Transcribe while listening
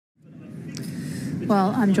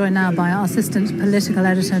Well, I'm joined now by our assistant political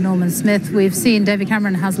editor, Norman Smith. We've seen David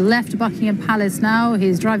Cameron has left Buckingham Palace now.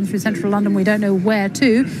 He's driving through central London. We don't know where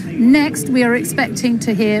to. Next, we are expecting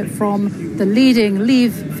to hear from the leading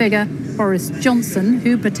Leave figure, Boris Johnson,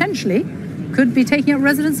 who potentially could be taking up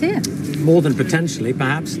residence here. More than potentially,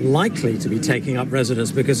 perhaps likely to be taking up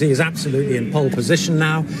residence, because he is absolutely in pole position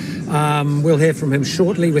now. We'll hear from him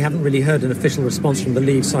shortly. We haven't really heard an official response from the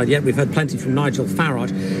Leave side yet. We've heard plenty from Nigel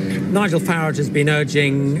Farage. Nigel Farage has been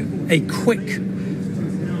urging a quick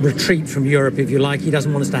retreat from Europe, if you like. He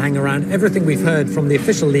doesn't want us to hang around. Everything we've heard from the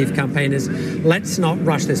official Leave campaign is, let's not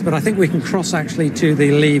rush this. But I think we can cross actually to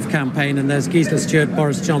the Leave campaign, and there's Gisela Stuart,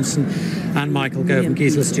 Boris Johnson and Michael Gove. And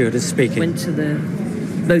Gisela Stuart is speaking. Went to the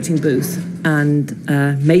voting booth and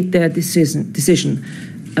made their decision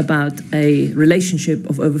about a relationship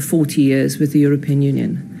of over 40 years with the European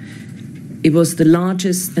Union. It was the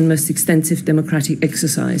largest and most extensive democratic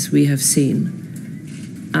exercise we have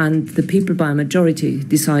seen. And the people by a majority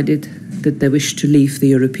decided that they wished to leave the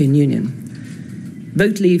European Union.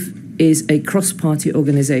 Vote Leave is a cross-party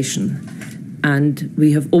organisation, and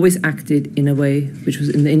we have always acted in a way which was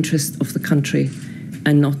in the interest of the country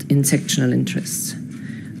and not in sectional interests.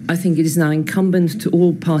 I think it is now incumbent to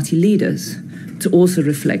all party leaders to also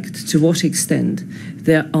reflect to what extent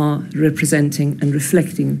they are representing and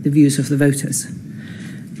reflecting the views of the voters.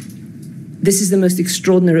 This is the most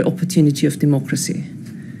extraordinary opportunity of democracy.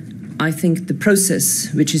 I think the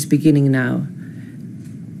process which is beginning now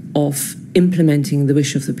of implementing the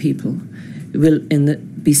wish of the people will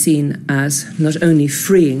be seen as not only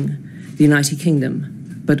freeing the United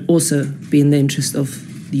Kingdom, but also be in the interest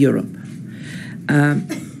of Europe.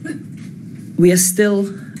 We are still,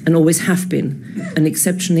 and always have been, an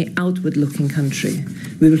exceptionally outward-looking country.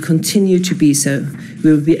 We will continue to be so.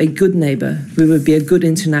 We will be a good neighbour. We will be a good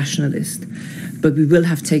internationalist. But we will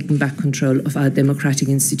have taken back control of our democratic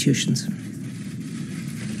institutions.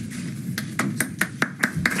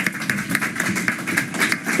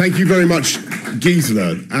 Thank you very much,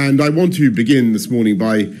 Gisela. And I want to begin this morning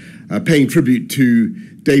by paying tribute to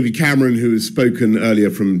David Cameron, who has spoken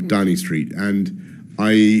earlier from Downing Street. And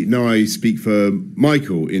I know I speak for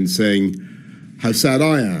Michael in saying how sad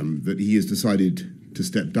I am that he has decided to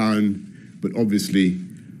step down, but obviously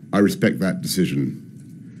I respect that decision.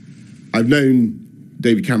 I've known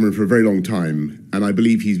David Cameron for a very long time, and I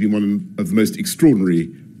believe he's been one of the most extraordinary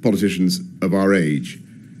politicians of our age.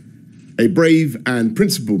 A brave and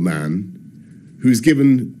principled man who's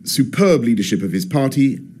given superb leadership of his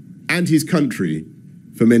party and his country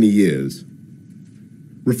for many years,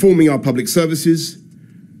 reforming our public services,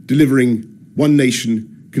 delivering one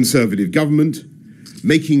nation conservative government,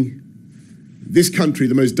 making this country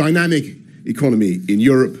the most dynamic economy in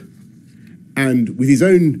Europe, and with his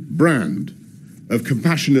own brand of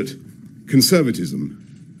compassionate conservatism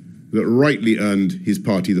that rightly earned his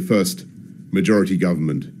party the first majority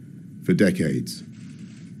government for decades.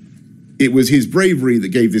 It was his bravery that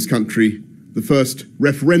gave this country the first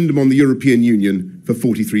referendum on the European Union for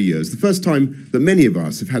 43 years, the first time that many of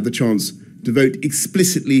us have had the chance to vote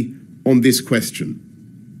explicitly on this question.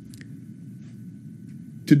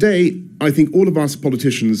 Today, I think all of us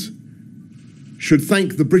politicians should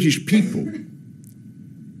thank the British people,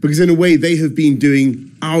 because in a way they have been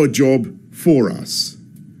doing our job for us.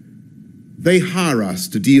 They hire us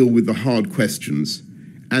to deal with the hard questions,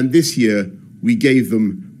 and this year we gave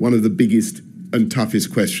them one of the biggest and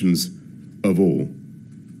toughest questions of all.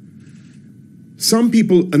 Some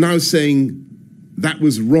people are now saying that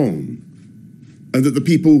was wrong, and that the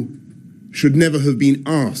people should never have been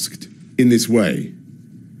asked in this way.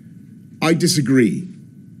 I disagree.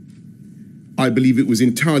 I believe it was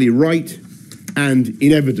entirely right and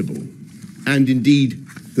inevitable, and indeed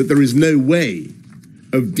that there is no way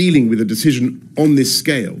of dealing with a decision on this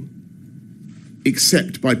scale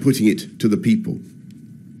except by putting it to the people.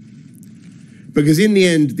 Because in the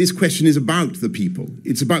end, this question is about the people.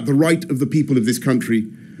 It's about the right of the people of this country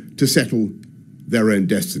to settle their own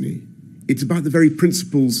destiny. It's about the very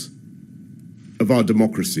principles of our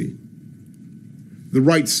democracy, the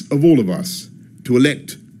rights of all of us to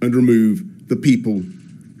elect and remove the people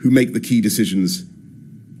who make the key decisions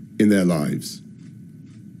in their lives.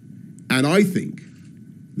 And I think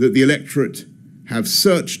that the electorate have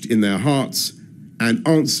searched in their hearts and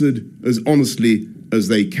answered as honestly as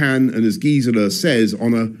they can, and as Gisela says,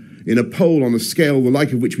 in a poll on a scale the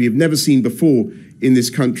like of which we have never seen before in this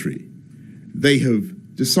country, they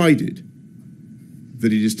have decided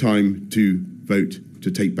that it is time to vote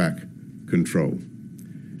to take back control.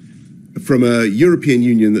 From a European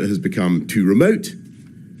Union that has become too remote,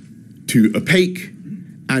 too opaque,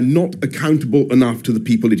 and not accountable enough to the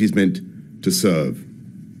people it is meant to serve.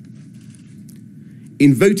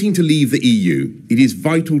 In voting to leave the EU, it is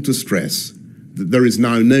vital to stress that there is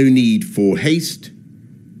now no need for haste,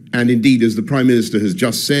 and indeed, as the Prime Minister has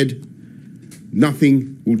just said,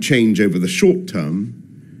 nothing will change over the short term,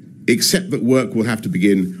 except that work will have to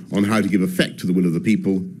begin on how to give effect to the will of the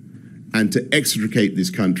people and to extricate this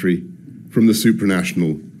country from the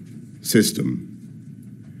supranational system.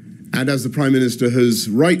 And as the Prime Minister has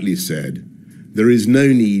rightly said, there is no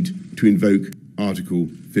need to invoke Article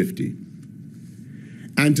 50.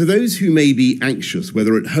 And to those who may be anxious,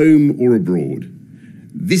 whether at home or abroad,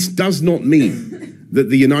 this does not mean that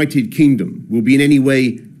the United Kingdom will be in any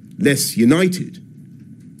way less united,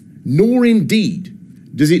 nor indeed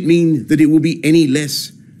does it mean that it will be any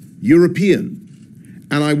less European.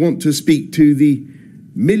 And I want to speak to the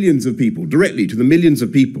millions of people, directly to the millions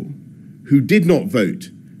of people who did not vote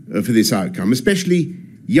for this outcome, especially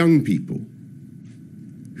young people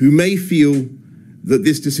who may feel that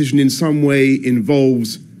this decision in some way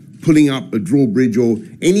involves pulling up a drawbridge or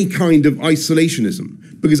any kind of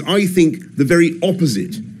isolationism, because I think the very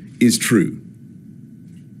opposite is true.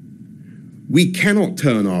 We cannot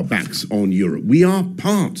turn our backs on Europe. We are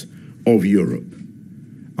part of Europe.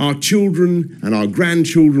 Our children and our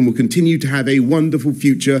grandchildren will continue to have a wonderful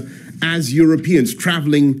future as Europeans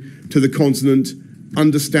travelling to the continent,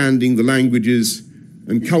 understanding the languages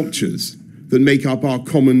and cultures that make up our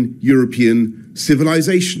common European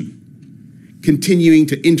civilization, continuing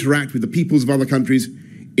to interact with the peoples of other countries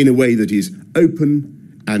in a way that is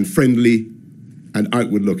open and friendly and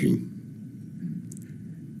outward-looking.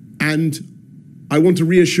 And I want to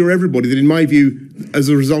reassure everybody that, in my view, as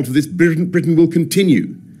a result of this, Britain will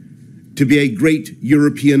continue to be a great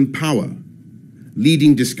European power,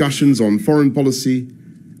 leading discussions on foreign policy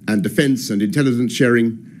and defence and intelligence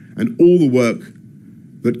sharing and all the work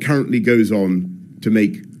that currently goes on to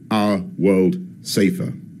make our world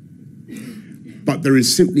safer. But there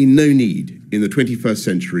is simply no need in the 21st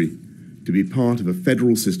century to be part of a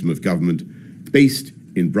federal system of government based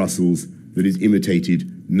in Brussels that is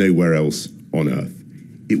imitated nowhere else on earth.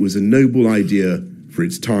 It was a noble idea for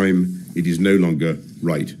its time. It is no longer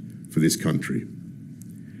right for this country.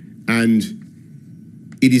 And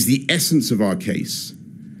it is the essence of our case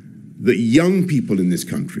that young people in this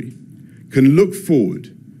country can look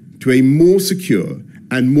forward to a more secure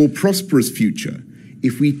and more prosperous future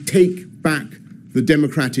if we take back the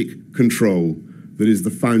democratic control that is the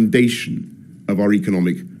foundation of our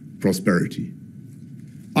economic prosperity.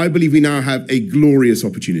 I believe we now have a glorious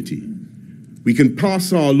opportunity. We can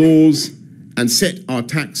pass our laws and set our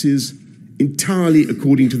taxes entirely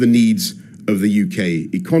according to the needs of the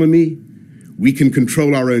UK economy. We can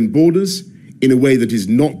control our own borders in a way that is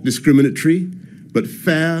not discriminatory, but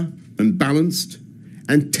fair and balanced,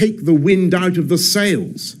 and take the wind out of the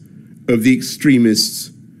sails of the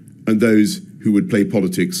extremists and those who would play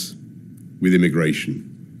politics with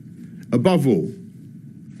immigration. Above all,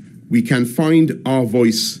 we can find our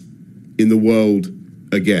voice in the world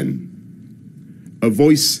again, a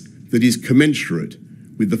voice that is commensurate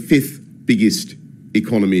with the fifth biggest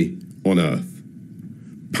economy on earth.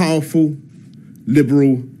 Powerful,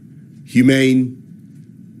 liberal, humane,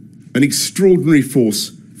 an extraordinary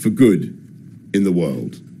force for good in the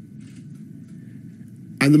world.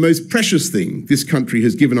 And the most precious thing this country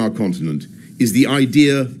has given our continent is the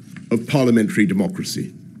idea of parliamentary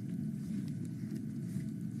democracy.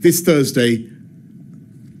 This Thursday,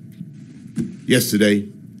 yesterday,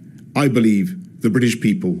 I believe the British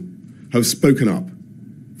people have spoken up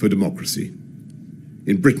for democracy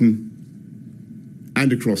in Britain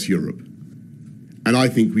and across Europe. And I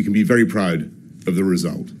think we can be very proud of the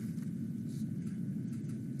result.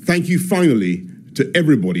 Thank you finally to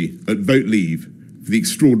everybody at Vote Leave for the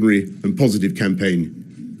extraordinary and positive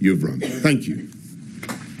campaign you have run. Thank you.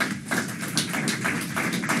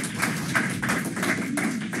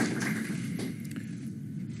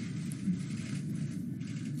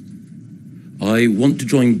 I want to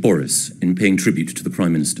join Boris in paying tribute to the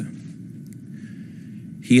Prime Minister.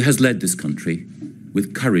 He has led this country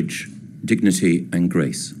with courage, dignity and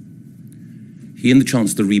grace. He and the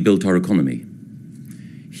Chancellor rebuilt our economy.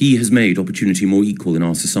 He has made opportunity more equal in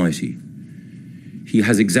our society. He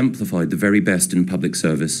has exemplified the very best in public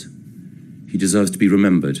service. He deserves to be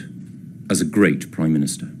remembered as a great Prime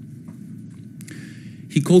Minister.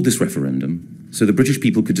 He called this referendum so the British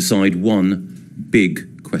people could decide one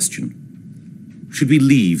big question. Should we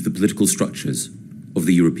leave the political structures of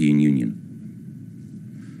the European Union?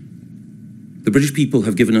 The British people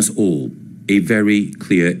have given us all a very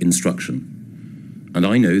clear instruction, and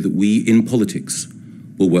I know that we in politics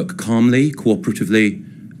will work calmly, cooperatively,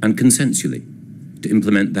 and consensually to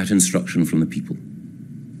implement that instruction from the people.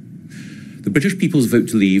 The British people's vote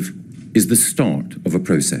to leave is the start of a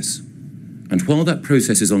process. And while that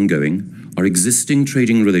process is ongoing, our existing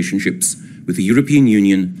trading relationships with the European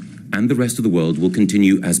Union and the rest of the world will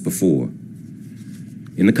continue as before.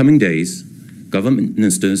 In the coming days, government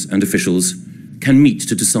ministers and officials can meet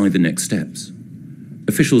to decide the next steps.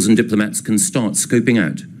 Officials and diplomats can start scoping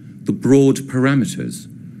out the broad parameters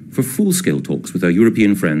for full-scale talks with our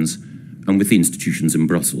European friends and with the institutions in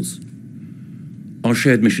Brussels. Our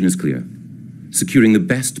shared mission is clear: securing the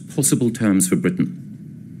best possible terms for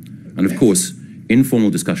Britain. And of course, informal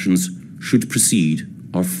discussions should precede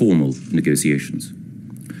our formal negotiations.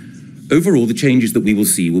 Overall, the changes that we will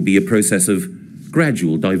see will be a process of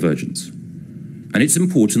gradual divergence. And it's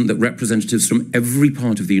important that representatives from every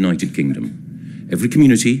part of the United Kingdom, every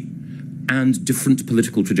community, and different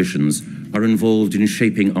political traditions are involved in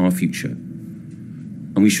shaping our future.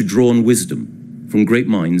 And we should draw on wisdom from great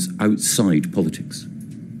minds outside politics.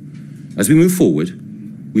 As we move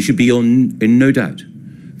forward, we should be in no doubt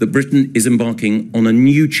that Britain is embarking on a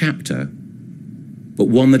new chapter, but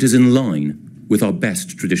one that is in line with our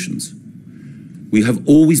best traditions. We have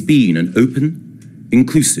always been an open,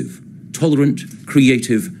 inclusive, tolerant,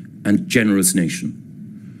 creative, and generous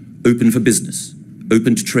nation. Open for business,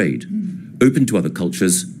 open to trade, open to other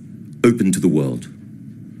cultures, open to the world.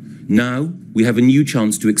 Now, we have a new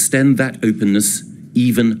chance to extend that openness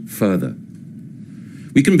even further.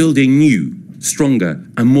 We can build a new, stronger,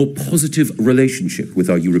 and more positive relationship with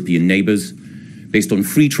our European neighbours based on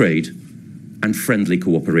free trade and friendly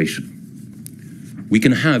cooperation. We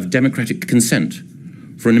can have democratic consent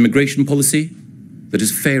for an immigration policy that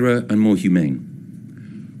is fairer and more humane.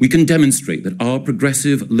 We can demonstrate that our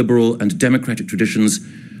progressive, liberal, and democratic traditions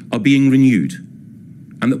are being renewed,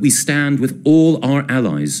 and that we stand with all our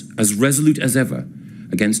allies as resolute as ever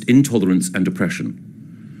against intolerance and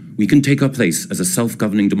oppression. We can take our place as a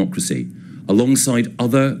self-governing democracy alongside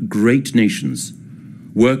other great nations,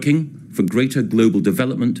 working for greater global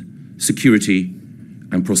development, security,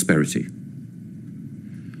 and prosperity.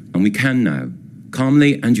 And we can now,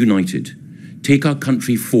 calmly and united, take our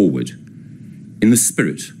country forward in the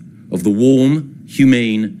spirit of the warm,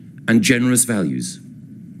 humane, and generous values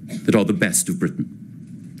that are the best of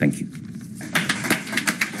Britain. Thank you.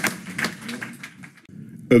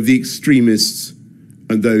 Of the extremists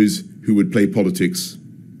and those who would play politics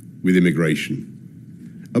with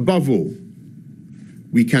immigration. Above all,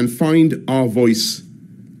 we can find our voice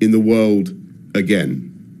in the world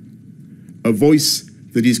again. A voice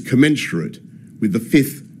that is commensurate with the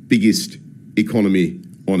fifth biggest economy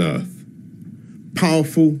on earth.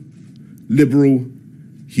 Powerful, liberal,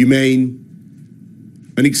 humane,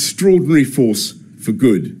 an extraordinary force for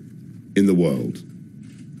good in the world.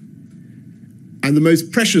 And the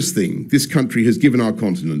most precious thing this country has given our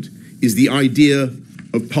continent is the idea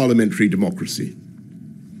of parliamentary democracy.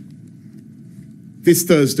 This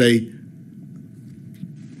Thursday,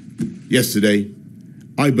 yesterday,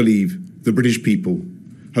 I believe the British people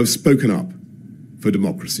have spoken up for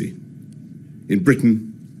democracy in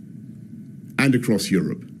Britain and across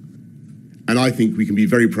Europe. And I think we can be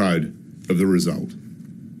very proud of the result.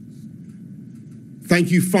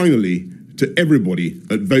 Thank you finally to everybody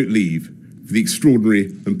at Vote Leave for the extraordinary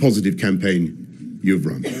and positive campaign you have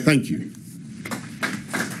run. Thank you.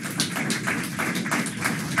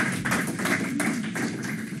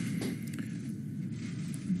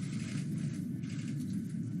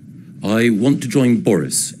 I want to join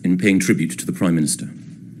Boris in paying tribute to the Prime Minister.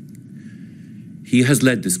 He has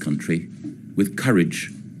led this country with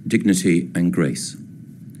courage, dignity, and grace.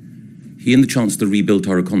 He and the Chancellor rebuilt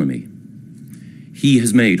our economy. He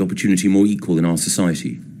has made opportunity more equal in our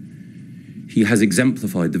society. He has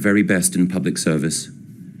exemplified the very best in public service.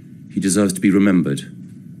 He deserves to be remembered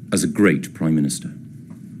as a great Prime Minister.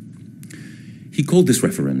 He called this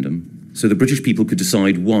referendum so the British people could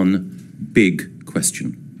decide one big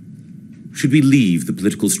question. Should we leave the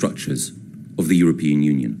political structures of the European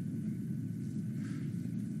Union?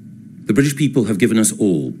 The British people have given us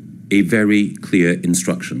all a very clear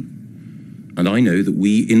instruction, and I know that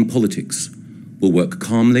we in politics will work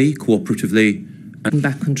calmly, cooperatively, and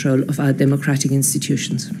back control of our democratic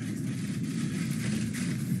institutions.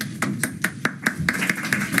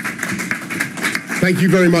 Thank you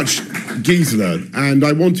very much, Gisela. And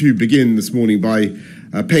I want to begin this morning by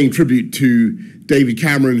paying tribute to David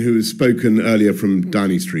Cameron, who has spoken earlier from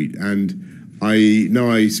Downing Street. And I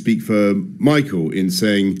know I speak for Michael in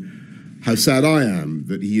saying how sad I am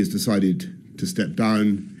that he has decided to step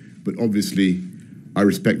down, but obviously I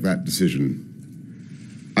respect that decision.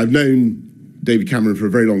 I've known David Cameron for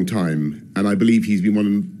a very long time, and I believe he's been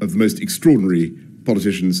one of the most extraordinary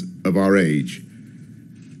politicians of our age.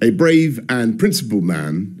 A brave and principled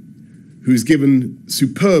man who's given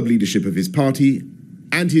superb leadership of his party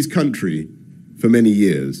and his country for many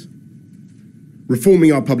years,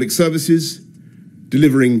 reforming our public services,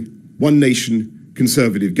 delivering one nation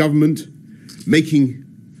conservative government, making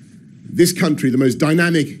this country the most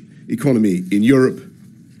dynamic economy in Europe,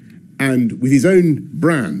 and with his own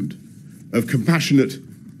brand of compassionate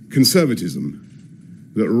conservatism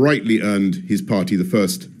that rightly earned his party the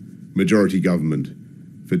first majority government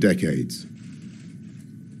for decades.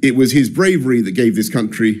 It was his bravery that gave this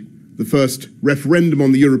country the first referendum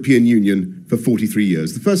on the European Union for 43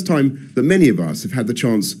 years, the first time that many of us have had the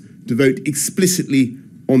chance to vote explicitly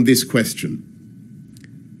on this question.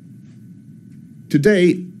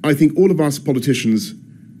 Today, I think all of us politicians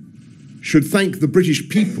should thank the British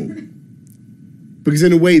people, because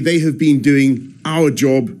in a way they have been doing our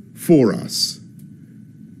job for us.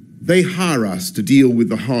 They hire us to deal with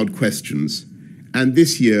the hard questions, and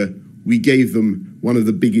this year we gave them one of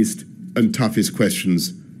the biggest and toughest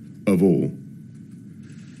questions of all.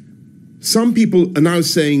 Some people are now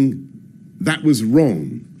saying that was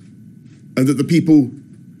wrong and that the people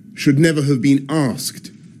should never have been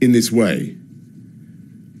asked in this way.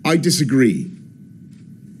 I disagree.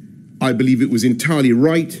 I believe it was entirely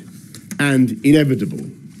right and inevitable,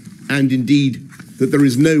 and indeed that there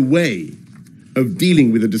is no way of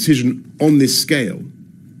dealing with a decision on this scale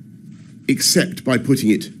except by putting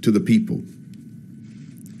it to the people.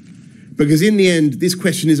 Because in the end, this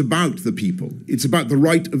question is about the people. It's about the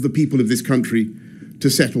right of the people of this country to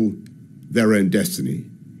settle their own destiny.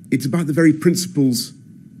 It's about the very principles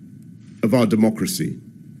of our democracy,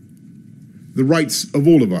 the rights of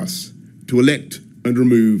all of us to elect and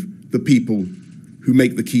remove the people who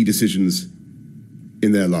make the key decisions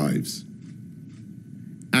in their lives.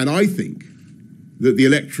 And I think that the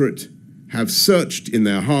electorate have searched in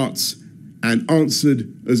their hearts and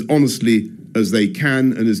answered as honestly as they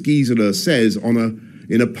can, and as Gisela says,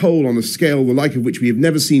 in a poll on a scale the like of which we have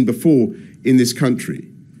never seen before in this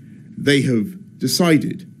country, they have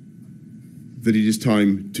decided that it is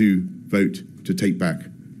time to vote to take back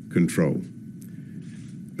control.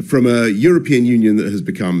 From a European Union that has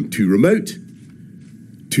become too remote,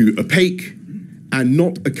 too opaque, and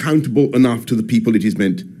not accountable enough to the people it is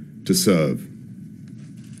meant to serve.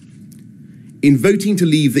 In voting to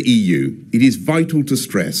leave the EU, it is vital to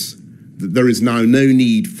stress that there is now no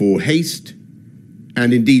need for haste,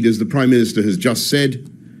 and indeed, as the Prime Minister has just said,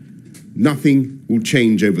 nothing will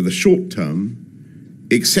change over the short term,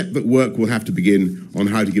 except that work will have to begin on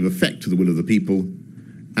how to give effect to the will of the people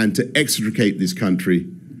and to extricate this country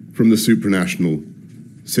from the supranational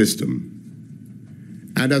system.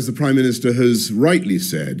 And as the Prime Minister has rightly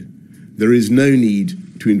said, there is no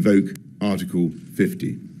need to invoke Article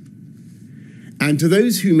 50. And to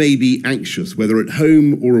those who may be anxious, whether at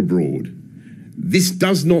home or abroad, this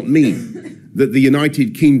does not mean that the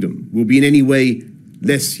United Kingdom will be in any way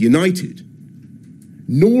less united,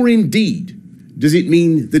 nor indeed does it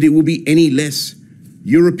mean that it will be any less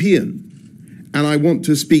European. And I want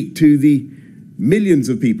to speak to the millions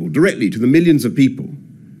of people, directly to the millions of people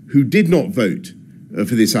who did not vote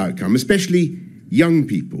for this outcome, especially young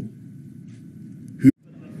people.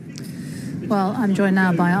 Well, I'm joined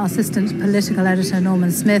now by our assistant political editor,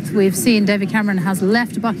 Norman Smith. We've seen David Cameron has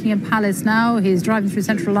left Buckingham Palace now. He's driving through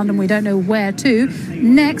central London. We don't know where to.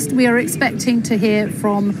 Next, we are expecting to hear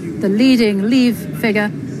from the leading Leave figure,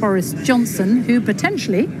 Boris Johnson, who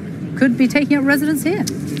potentially could be taking up residence here.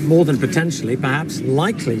 More than potentially, perhaps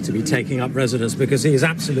likely to be taking up residence, because he is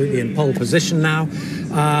absolutely in pole position now.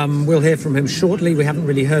 We'll hear from him shortly. We haven't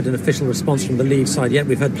really heard an official response from the Leave side yet.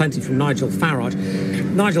 We've heard plenty from Nigel Farage.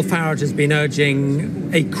 Nigel Farage has been urging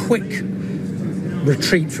a quick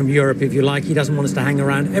retreat from Europe, if you like. He doesn't want us to hang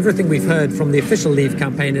around. Everything we've heard from the official Leave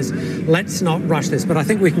campaign is, let's not rush this. But I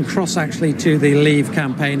think we can cross actually to the Leave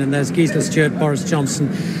campaign, and there's Gisela Stewart, Boris Johnson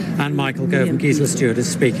and Michael Gove, and Gisela Stewart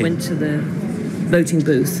is speaking. Went to the voting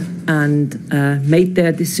booth and made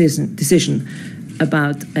their decision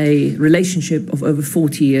about a relationship of over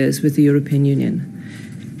 40 years with the European Union.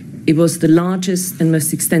 It was the largest and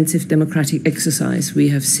most extensive democratic exercise we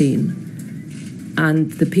have seen.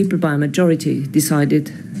 And the people by a majority decided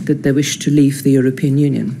that they wished to leave the European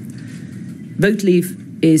Union. Vote Leave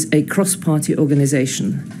is a cross-party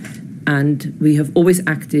organisation, and we have always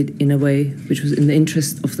acted in a way which was in the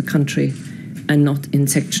interest of the country and not in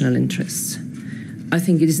sectional interests. I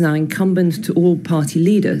think it is now incumbent to all party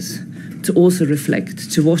leaders to also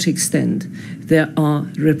reflect to what extent they are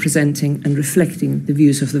representing and reflecting the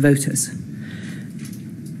views of the voters.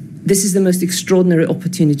 This is the most extraordinary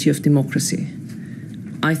opportunity of democracy.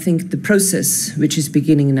 I think the process which is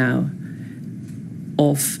beginning now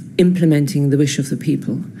of implementing the wish of the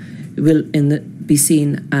people will be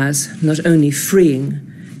seen as not only freeing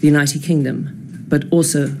the United Kingdom, but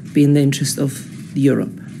also be in the interest of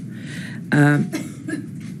Europe.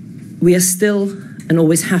 We are still, and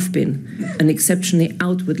always have been, an exceptionally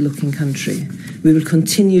outward-looking country. We will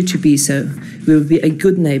continue to be so. We will be a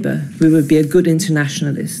good neighbour. We will be a good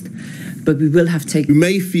internationalist. But we will have taken... You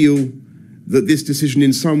may feel that this decision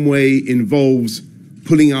in some way involves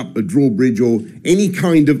pulling up a drawbridge or any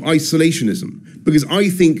kind of isolationism, because I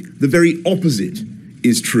think the very opposite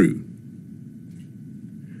is true.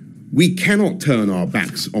 We cannot turn our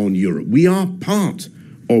backs on Europe. We are part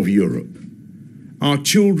of Europe. Our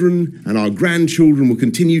children and our grandchildren will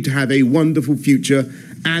continue to have a wonderful future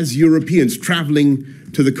as Europeans travelling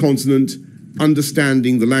to the continent,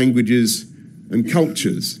 understanding the languages and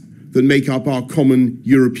cultures that make up our common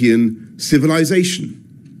European civilization,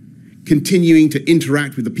 continuing to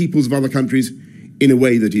interact with the peoples of other countries in a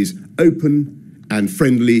way that is open and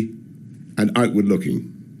friendly and outward-looking.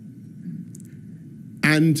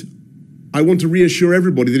 And I want to reassure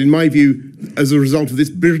everybody that, in my view, as a result of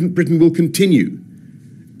this, Britain will continue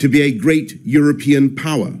to be a great European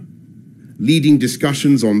power, leading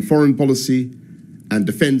discussions on foreign policy and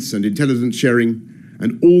defence and intelligence sharing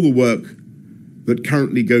and all the work that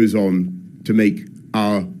currently goes on to make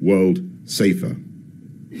our world safer.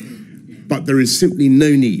 But there is simply no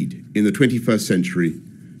need in the 21st century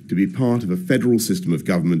to be part of a federal system of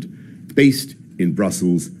government based in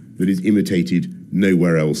Brussels that is imitated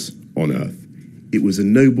nowhere else on earth. It was a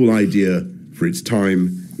noble idea for its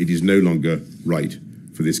time. It is no longer right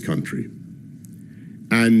for this country.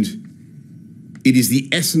 And it is the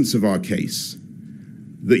essence of our case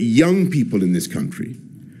that young people in this country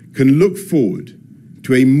can look forward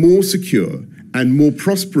to a more secure and more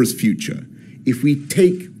prosperous future if we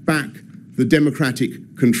take back the democratic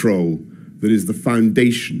control that is the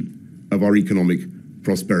foundation of our economic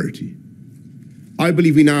prosperity. I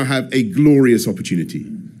believe we now have a glorious opportunity.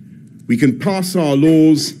 We can pass our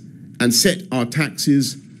laws and set our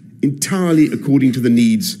taxes entirely according to the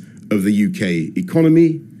needs of the UK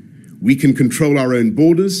economy. We can control our own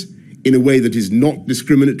borders in a way that is not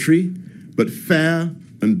discriminatory, but fair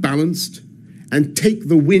and balanced, and take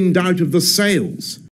the wind out of the sails